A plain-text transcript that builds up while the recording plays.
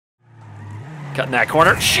Cutting that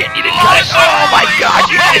corner. Shit, you didn't cut it. Oh my god,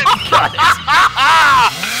 you didn't cut it.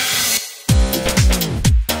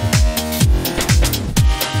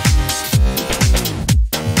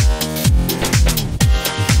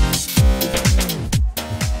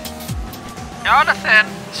 Jonathan!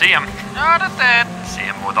 See him. Jonathan! See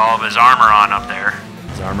him with all of his armor on up there.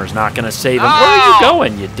 His armor's not gonna save him. Oh! Where are you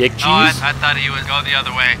going, you dick cheese? Oh, I thought he would go the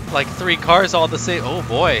other way. Like 3 cars all the same. Oh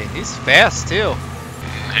boy, he's fast too.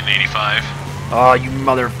 Hitting 85. Oh, you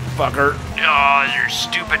motherfucker. Oh, your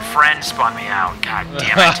stupid friend spun me out. God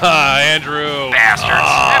damn it. Andrew. Bastards.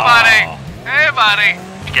 Oh. Hey, buddy! Hey, buddy!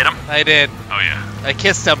 Did you get him? I did. Oh, yeah. I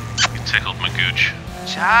kissed him. You tickled my gooch.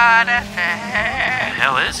 Jonathan! Where the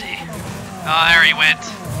hell is he? Oh, there he went.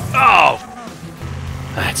 Oh!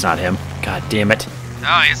 That's not him. God damn it.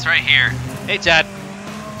 Oh, he's right here. Hey, John.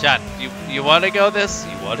 John, you want to go this?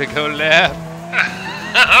 You want to go left?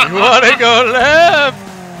 You want to go left?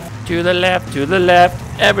 To the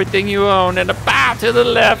left, everything you own, and a bow to the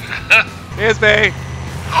left. Here's me.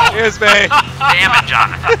 Here's me. Damn it,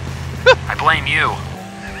 Jonathan. I blame you.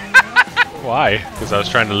 Why? Because I was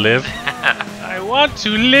trying to live? I want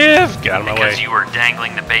to live! Get out of my way. Because you were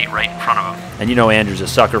dangling the bait right in front of him. And you know Andrew's a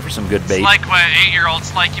sucker for some good bait. It's like when an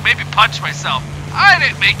 8-year-old's like, you made me punch myself. I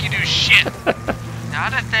didn't make you do shit.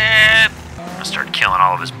 Jonathan! I'm gonna start killing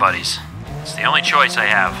all of his buddies. It's the only choice I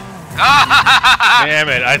have. Damn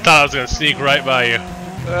it, I thought I was going to sneak right by you.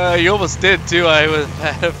 You almost did too. I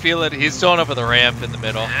had a feeling he's going over the ramp in the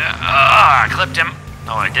middle. Yeah. I clipped him.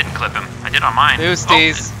 No, I didn't clip him. I did on mine.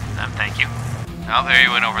 Boosties. Oh, thank you. Oh, there he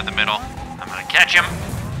went over the middle. I'm gonna catch him.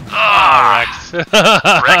 Wrecked.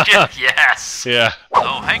 Wrecked it? Yes. Yeah.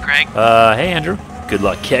 Oh, hey, Greg. Hey, Andrew. Good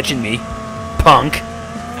luck catching me, punk.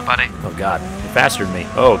 Hey, buddy. Oh, God. You're faster than me.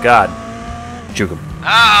 Oh, God. Juke him.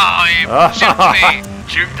 Oh, you shoot me.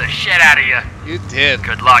 Juke the shit out of you. You did.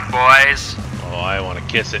 Good luck, boys. Oh, I want to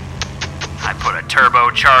kiss it. I put a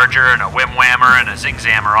turbocharger and a whim whammer and a zing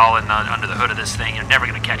zammer all in under the hood of this thing. You're never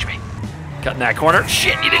gonna catch me. Cutting that corner.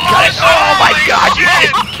 Shit, you didn't cut it. Oh my god, you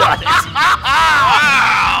didn't cut it.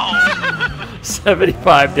 Wow.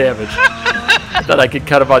 75 damage. I thought I could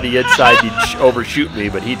cut him on the inside. He'd overshoot me,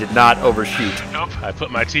 but he did not overshoot. Nope. I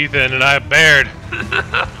put my teeth in and I bared.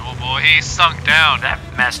 Oh, boy, he sunk down. That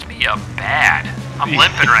messed me up bad. I'm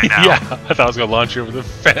limping right now. Yeah, I thought I was going to launch you over the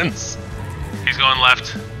fence. He's going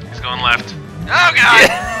left. He's going left. Oh, God.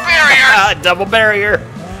 Barriers. Double barrier.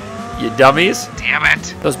 You dummies. Damn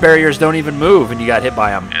it. Those barriers don't even move, and you got hit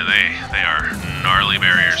by them. Yeah, they are gnarly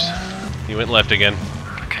barriers. He went left again.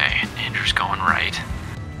 Okay, Andrew's going right.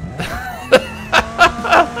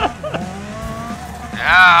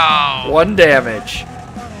 Ow. 1 damage.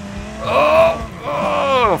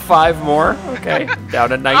 Oh, 5 more. Okay, down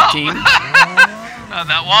to 19. On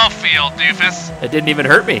that wall field, doofus. It didn't even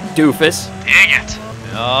hurt me, doofus. Dang it.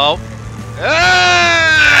 No.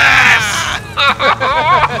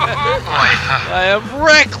 I am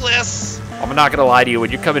reckless. I'm not gonna lie to you, when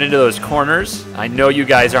you're coming into those corners, I know you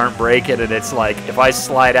guys aren't braking, and it's like, if I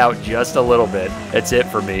slide out just a little bit, that's it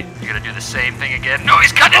for me. You're gonna do the same thing again? No,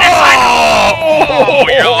 he's cutting it inside! Oh,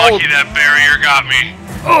 you're lucky that barrier got me.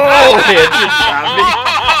 Oh, it just shot me.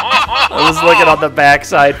 I was looking on the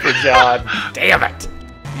backside for John. Damn it.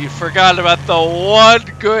 You forgot about the one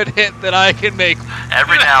good hit that I can make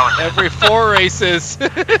Every now and then. every 4 races.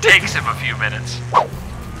 It takes him a few minutes.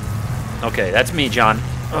 Okay, that's me, John.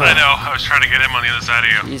 I know. I was trying to get him on the other side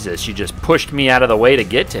of you. Jesus, you just pushed me out of the way to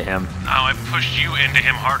get to him. Oh, I pushed you into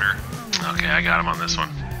him harder. Okay, I got him on this one.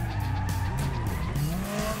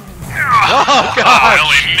 Oh, God. I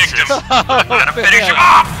only nicked him. I'm gonna finish him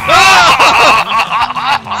off.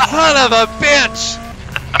 Son of a bitch.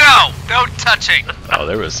 No touching. Oh,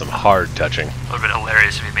 there was some hard touching. It would have been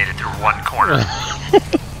hilarious if he made it through 1 corner.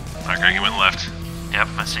 Okay, he went left. Yep,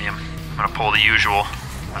 I see him. I'm gonna pull the usual.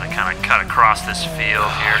 I'm gonna kind of cut across this field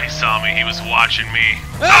Here, here. he saw me. He was watching me.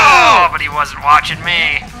 Oh, but he wasn't watching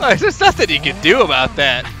me. There's nothing you can do about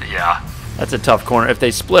that. Yeah, that's a tough corner. If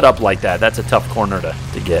they split up like that, that's a tough corner to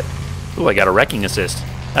get. Ooh, I got a wrecking assist.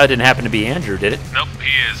 That didn't happen to be Andrew, did it? Nope,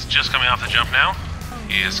 he is just coming off the jump now.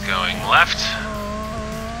 He is going left.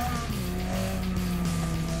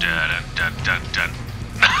 Dun, dun, dun, dun.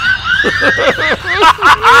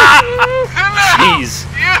 Jeez.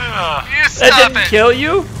 You That stop didn't it. kill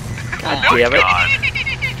you? God damn it. God.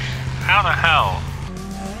 How the hell?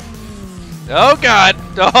 Oh, God.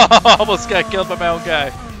 Oh, almost got killed by my own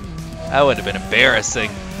guy. That would have been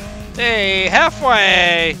embarrassing. Hey,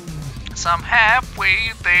 halfway. So I'm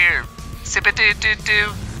halfway there.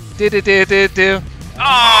 Sip-a-do-do-do. Do-do-do-do-do.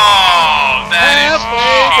 Oh, that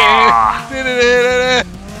Halfway there.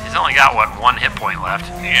 He's only only got, what, 1 hit point left.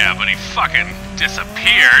 Yeah, but he fucking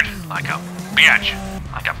disappeared like a bitch.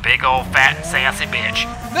 Like a big old fat sassy bitch.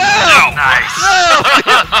 No! Nice.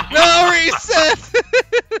 No reset!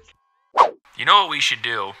 You know what we should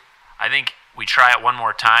do? I think we try it one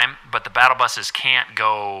more time, but the battle buses can't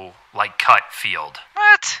go, like, cut field.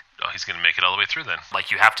 What? Oh, he's gonna make it all the way through then.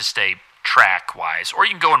 Like, you have to stay track-wise, or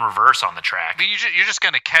you can go in reverse on the track. But you're just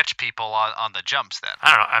gonna catch people on the jumps then.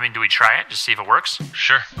 I don't know. I mean, do we try it? Just see if it works?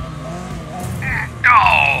 Sure.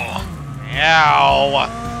 Oh! Ow!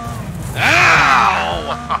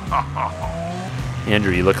 Ow!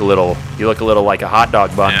 Andrew, you look a little like a hot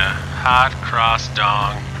dog bun. Yeah. Hot cross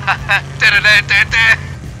dong.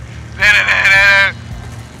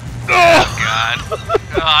 Oh God!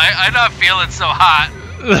 I'm not feeling so hot.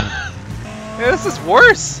 Yeah, this is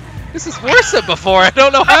worse. This is worse than before. I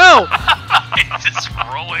don't know how. It's just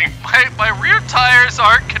rolling. My rear tires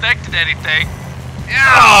aren't connected to anything. Yeah,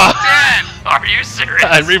 I'm dead. Are you serious?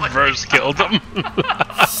 I reverse killed him.